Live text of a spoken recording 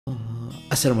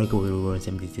Assalamualaikum everyone,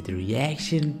 I'm the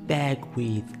reaction back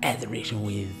with adoration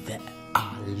with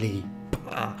Ali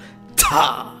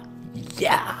Pata.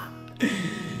 Yeah.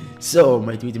 So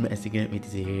my Twitter, my Instagram, it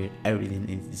is here.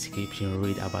 Everything in the description.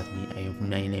 Read about me.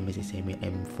 My name is Samir.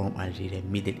 I'm from Algeria,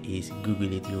 Middle East.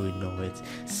 Google it, you will know it.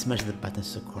 Smash the button,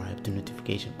 subscribe to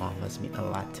notification on. That's mean a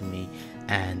lot to me.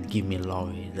 And give me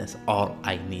love. That's all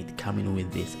I need. Coming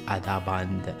with this other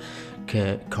band,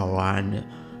 Karena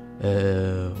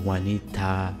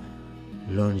Wanita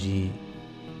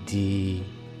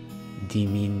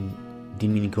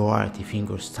Dimengerti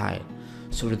fingerstyle.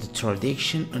 So the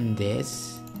tradition in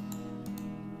this,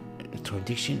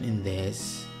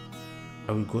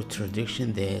 I will go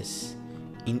tradition this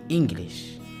in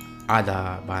English.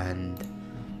 Other band,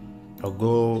 I'll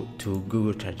go to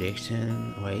Google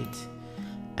tradition, wait,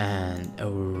 and I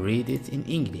will read it in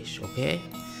English. Okay,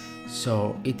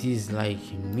 so it is like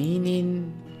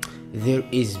meaning there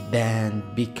is band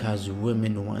because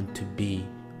women want to be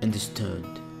understand.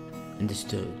 It is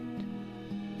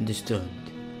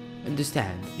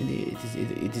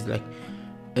like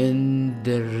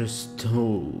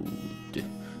understood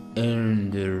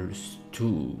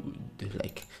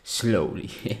like slowly.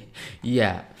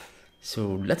 Yeah,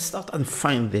 so let's start and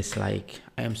find this. Like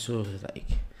I am so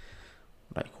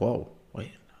like whoa,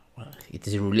 wait, it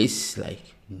is released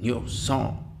like new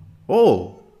song.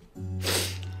 Oh,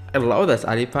 I love that,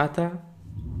 Alipata.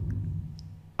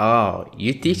 Oh,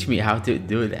 you teach me how to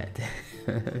do that.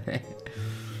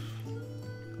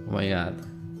 Oh my god.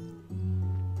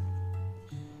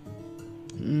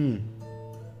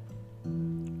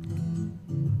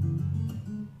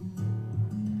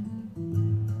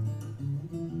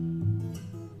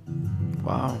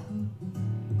 Wow.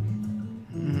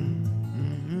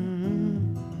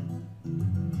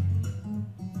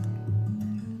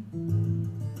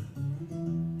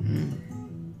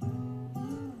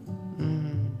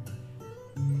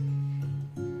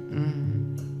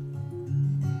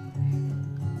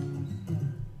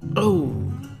 Oh.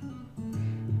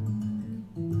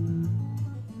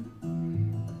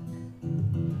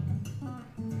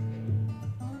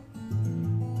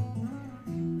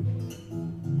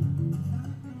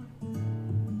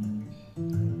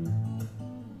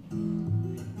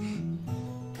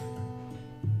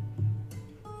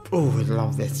 Oh, I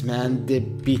love this, man. The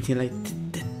beating like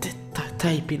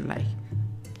typing like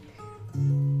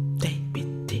type it.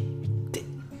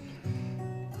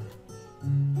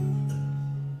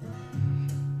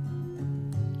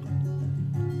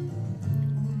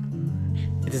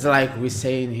 It is like we're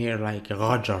saying here like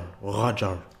Roger.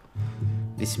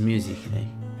 This music like.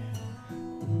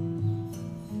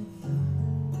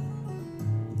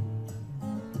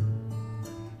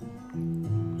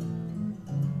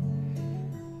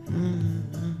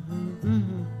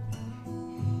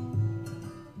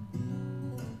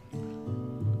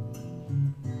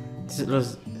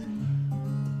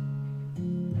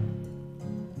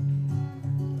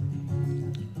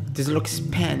 This looks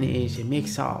Spanish, it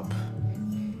mix up.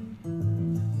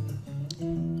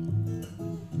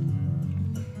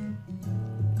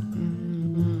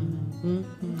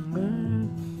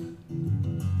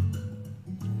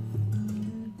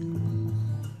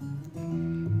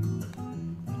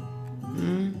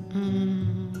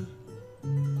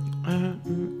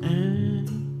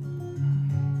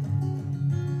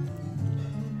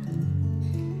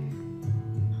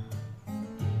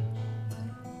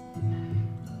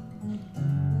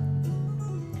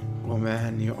 Oh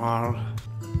man, you are.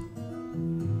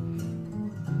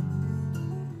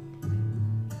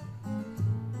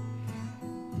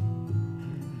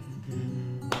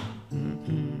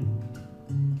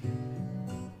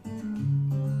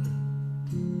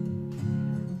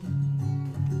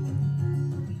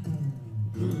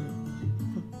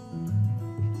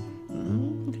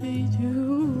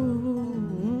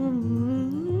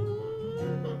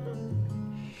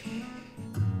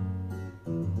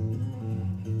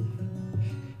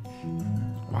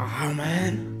 Wow,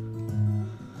 man.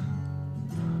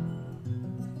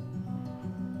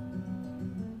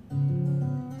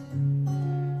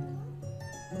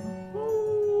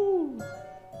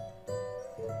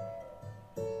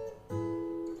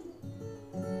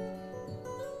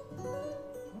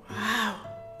 Wow.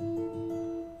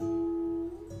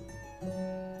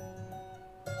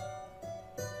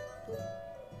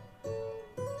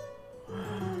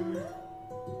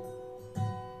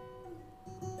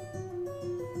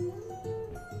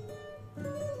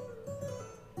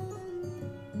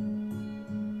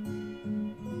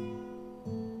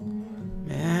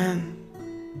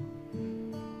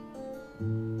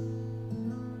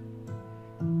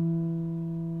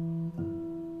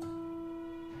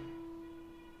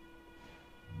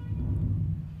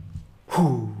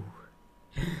 Whew.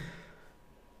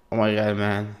 Oh my god,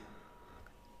 man,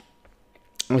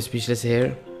 I'm speechless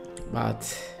here, but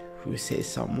we say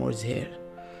some words here.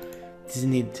 This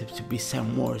need to be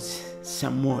some words,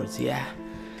 yeah.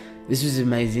 This was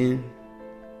amazing.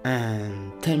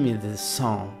 And tell me the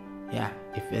song, yeah,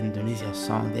 if Indonesia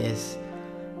song this.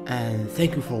 And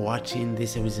thank you for watching.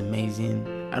 This was amazing.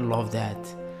 I love that.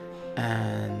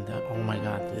 And oh my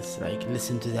god, this, like,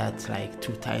 listen to that like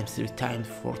 2 times, 3 times,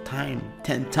 4 times,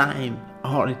 10 times,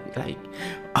 or like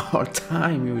all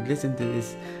time you would listen to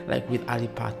this, like with Ali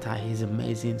Pata. He's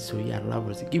amazing. So yeah,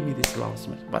 lovers, give me this love,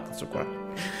 smash the button,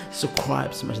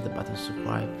 subscribe, smash the button,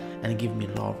 subscribe, and give me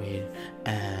love here,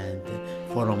 and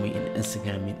follow me on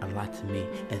Instagram, mean a lot to me.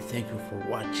 And thank you for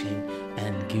watching,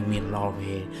 and give me love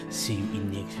here. See you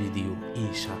in next video,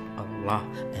 inshallah.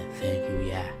 And thank you.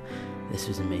 Yeah, this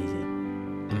was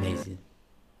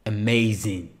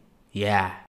amazing, yeah.